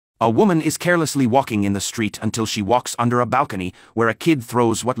A woman is carelessly walking in the street until she walks under a balcony where a kid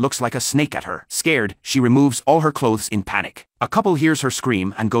throws what looks like a snake at her. Scared, she removes all her clothes in panic. A couple hears her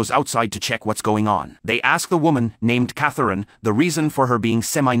scream and goes outside to check what's going on. They ask the woman, named Catherine, the reason for her being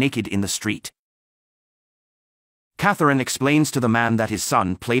semi-naked in the street. Catherine explains to the man that his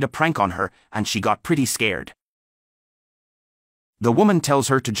son played a prank on her and she got pretty scared. The woman tells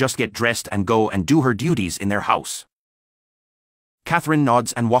her to just get dressed and go and do her duties in their house. Catherine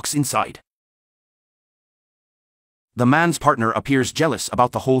nods and walks inside. The man's partner appears jealous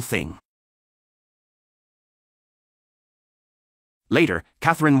about the whole thing. Later,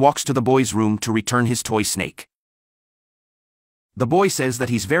 Catherine walks to the boy's room to return his toy snake. The boy says that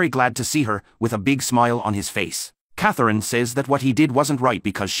he's very glad to see her, with a big smile on his face. Catherine says that what he did wasn't right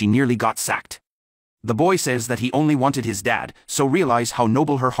because she nearly got sacked. The boy says that he only wanted his dad, so realize how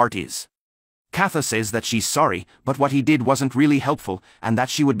noble her heart is. Catha says that she's sorry, but what he did wasn't really helpful, and that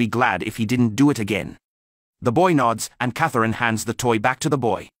she would be glad if he didn't do it again. The boy nods, and Catherine hands the toy back to the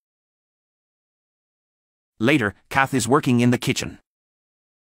boy. Later, Kath is working in the kitchen.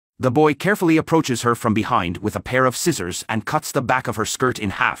 The boy carefully approaches her from behind with a pair of scissors and cuts the back of her skirt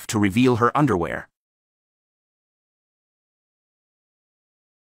in half to reveal her underwear.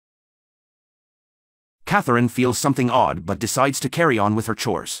 Catherine feels something odd but decides to carry on with her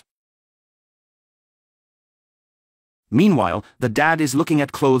chores. Meanwhile, the dad is looking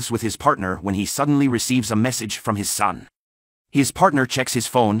at clothes with his partner when he suddenly receives a message from his son. His partner checks his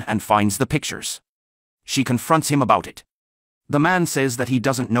phone and finds the pictures. She confronts him about it. The man says that he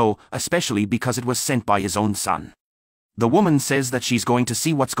doesn't know, especially because it was sent by his own son. The woman says that she's going to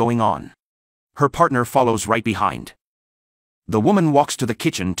see what's going on. Her partner follows right behind. The woman walks to the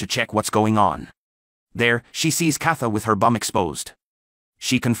kitchen to check what's going on. There, she sees Catha with her bum exposed.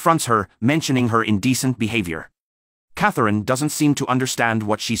 She confronts her, mentioning her indecent behavior. Catherine doesn't seem to understand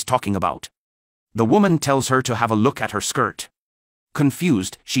what she's talking about. The woman tells her to have a look at her skirt.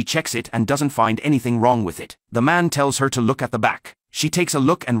 Confused, she checks it and doesn't find anything wrong with it. The man tells her to look at the back. She takes a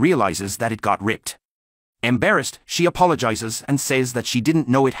look and realizes that it got ripped. Embarrassed, she apologizes and says that she didn't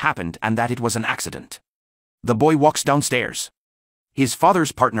know it happened and that it was an accident. The boy walks downstairs. His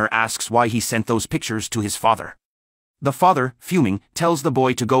father's partner asks why he sent those pictures to his father. The father, fuming, tells the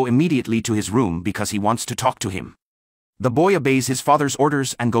boy to go immediately to his room because he wants to talk to him. The boy obeys his father's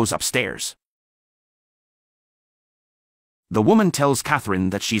orders and goes upstairs. The woman tells Catherine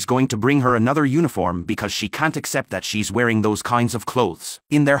that she's going to bring her another uniform because she can't accept that she's wearing those kinds of clothes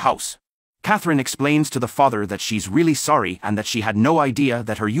in their house. Catherine explains to the father that she's really sorry and that she had no idea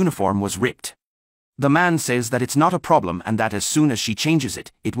that her uniform was ripped. The man says that it's not a problem and that as soon as she changes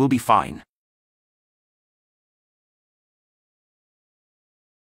it, it will be fine.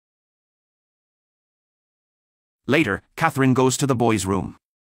 Later, Catherine goes to the boy's room.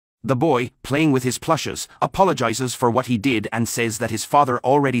 The boy, playing with his plushes, apologizes for what he did and says that his father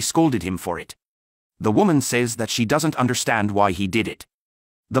already scolded him for it. The woman says that she doesn't understand why he did it.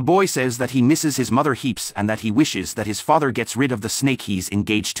 The boy says that he misses his mother heaps and that he wishes that his father gets rid of the snake he's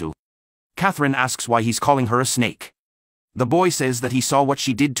engaged to. Catherine asks why he's calling her a snake. The boy says that he saw what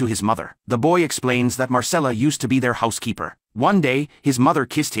she did to his mother. The boy explains that Marcella used to be their housekeeper. One day, his mother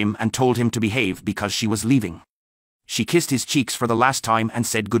kissed him and told him to behave because she was leaving. She kissed his cheeks for the last time and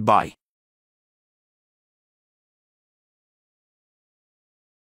said goodbye.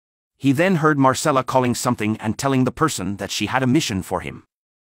 He then heard Marcella calling something and telling the person that she had a mission for him.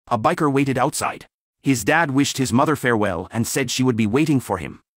 A biker waited outside. His dad wished his mother farewell and said she would be waiting for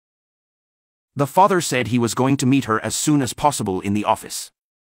him. The father said he was going to meet her as soon as possible in the office.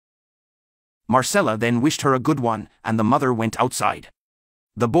 Marcella then wished her a good one, and the mother went outside.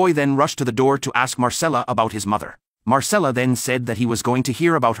 The boy then rushed to the door to ask Marcella about his mother. Marcella then said that he was going to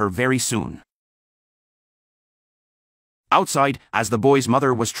hear about her very soon. Outside, as the boy's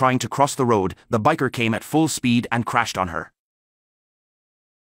mother was trying to cross the road, the biker came at full speed and crashed on her.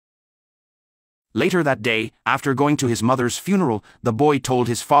 Later that day, after going to his mother's funeral, the boy told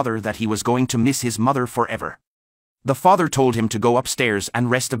his father that he was going to miss his mother forever. The father told him to go upstairs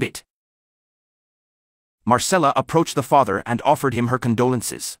and rest a bit. Marcella approached the father and offered him her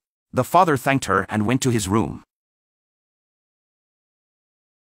condolences. The father thanked her and went to his room.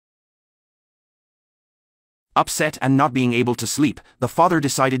 Upset and not being able to sleep, the father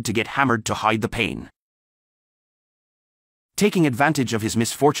decided to get hammered to hide the pain. Taking advantage of his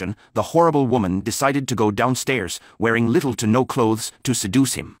misfortune, the horrible woman decided to go downstairs, wearing little to no clothes, to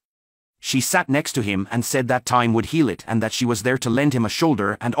seduce him. She sat next to him and said that time would heal it and that she was there to lend him a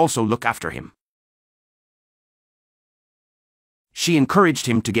shoulder and also look after him. She encouraged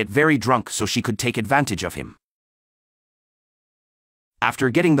him to get very drunk so she could take advantage of him.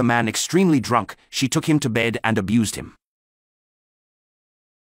 After getting the man extremely drunk, she took him to bed and abused him.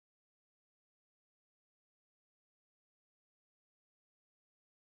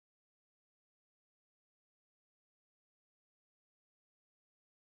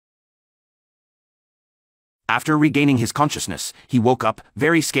 After regaining his consciousness, he woke up,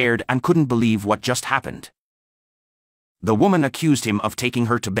 very scared, and couldn't believe what just happened. The woman accused him of taking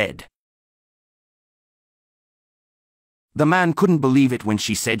her to bed. The man couldn't believe it when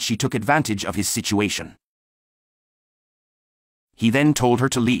she said she took advantage of his situation. He then told her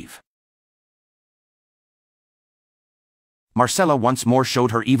to leave. Marcella once more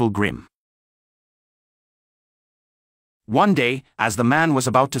showed her evil grin. One day, as the man was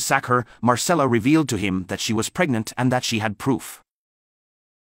about to sack her, Marcella revealed to him that she was pregnant and that she had proof.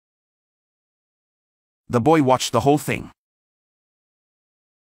 The boy watched the whole thing.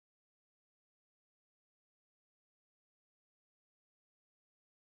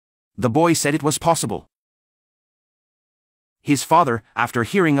 The boy said it was possible. His father, after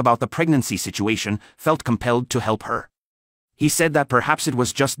hearing about the pregnancy situation, felt compelled to help her. He said that perhaps it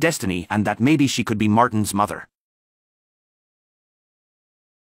was just destiny and that maybe she could be Martin's mother.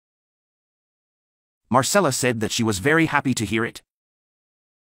 Marcella said that she was very happy to hear it.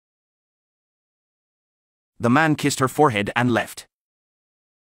 The man kissed her forehead and left.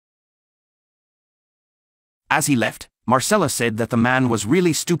 As he left, Marcella said that the man was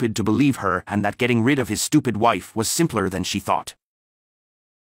really stupid to believe her and that getting rid of his stupid wife was simpler than she thought.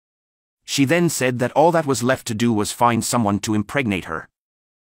 She then said that all that was left to do was find someone to impregnate her.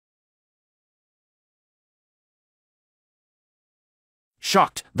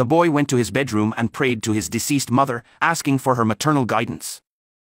 Shocked, the boy went to his bedroom and prayed to his deceased mother, asking for her maternal guidance.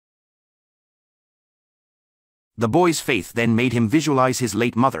 The boy's faith then made him visualize his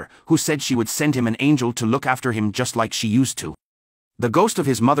late mother, who said she would send him an angel to look after him just like she used to. The ghost of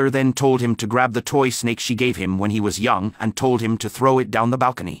his mother then told him to grab the toy snake she gave him when he was young and told him to throw it down the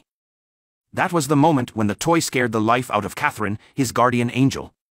balcony. That was the moment when the toy scared the life out of Catherine, his guardian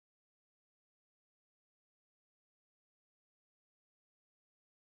angel.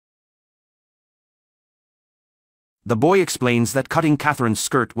 The boy explains that cutting Catherine's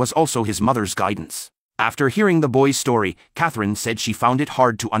skirt was also his mother's guidance. After hearing the boy's story, Catherine said she found it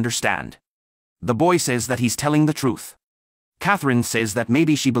hard to understand. The boy says that he's telling the truth. Catherine says that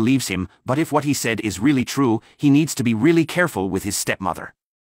maybe she believes him, but if what he said is really true, he needs to be really careful with his stepmother.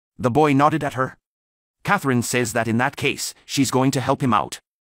 The boy nodded at her. Catherine says that in that case, she's going to help him out.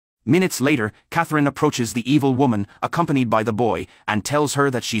 Minutes later, Catherine approaches the evil woman, accompanied by the boy, and tells her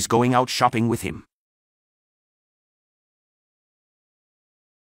that she's going out shopping with him.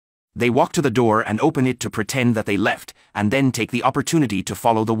 They walk to the door and open it to pretend that they left, and then take the opportunity to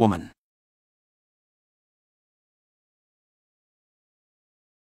follow the woman.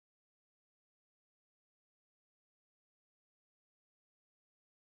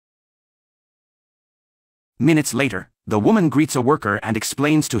 Minutes later, the woman greets a worker and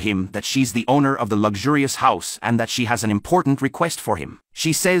explains to him that she's the owner of the luxurious house and that she has an important request for him.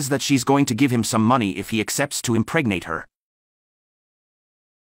 She says that she's going to give him some money if he accepts to impregnate her.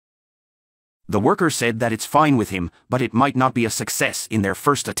 The worker said that it's fine with him, but it might not be a success in their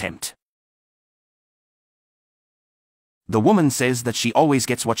first attempt. The woman says that she always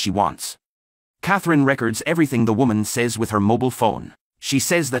gets what she wants. Catherine records everything the woman says with her mobile phone. She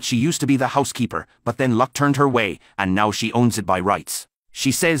says that she used to be the housekeeper, but then luck turned her way, and now she owns it by rights.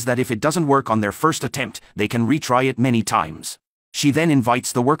 She says that if it doesn't work on their first attempt, they can retry it many times. She then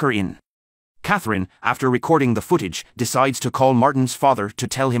invites the worker in. Catherine, after recording the footage, decides to call Martin's father to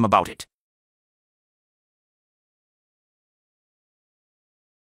tell him about it.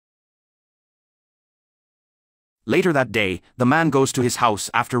 Later that day, the man goes to his house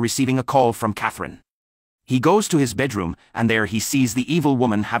after receiving a call from Catherine. He goes to his bedroom, and there he sees the evil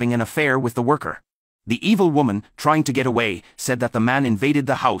woman having an affair with the worker. The evil woman, trying to get away, said that the man invaded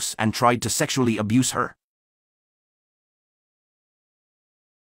the house and tried to sexually abuse her.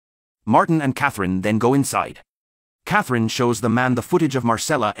 Martin and Catherine then go inside. Catherine shows the man the footage of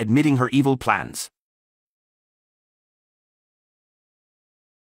Marcella admitting her evil plans.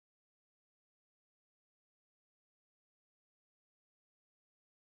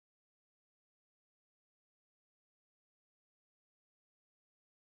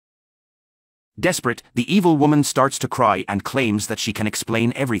 Desperate, the evil woman starts to cry and claims that she can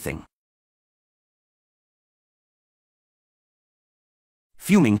explain everything.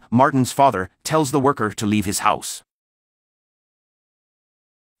 Fuming, Martin's father tells the worker to leave his house.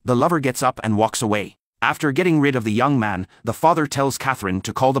 The lover gets up and walks away. After getting rid of the young man, the father tells Catherine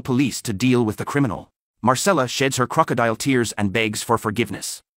to call the police to deal with the criminal. Marcella sheds her crocodile tears and begs for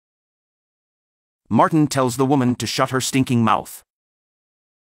forgiveness. Martin tells the woman to shut her stinking mouth.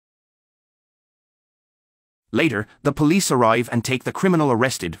 Later, the police arrive and take the criminal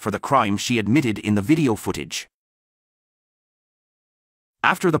arrested for the crime she admitted in the video footage.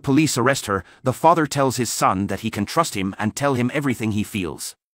 After the police arrest her, the father tells his son that he can trust him and tell him everything he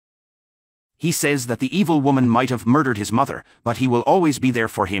feels. He says that the evil woman might have murdered his mother, but he will always be there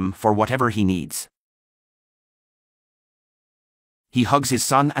for him for whatever he needs. He hugs his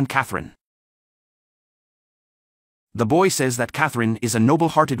son and Catherine. The boy says that Catherine is a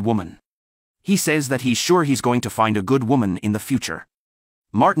noble-hearted woman. He says that he's sure he's going to find a good woman in the future.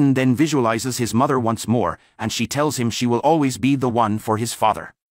 Martin then visualizes his mother once more, and she tells him she will always be the one for his father.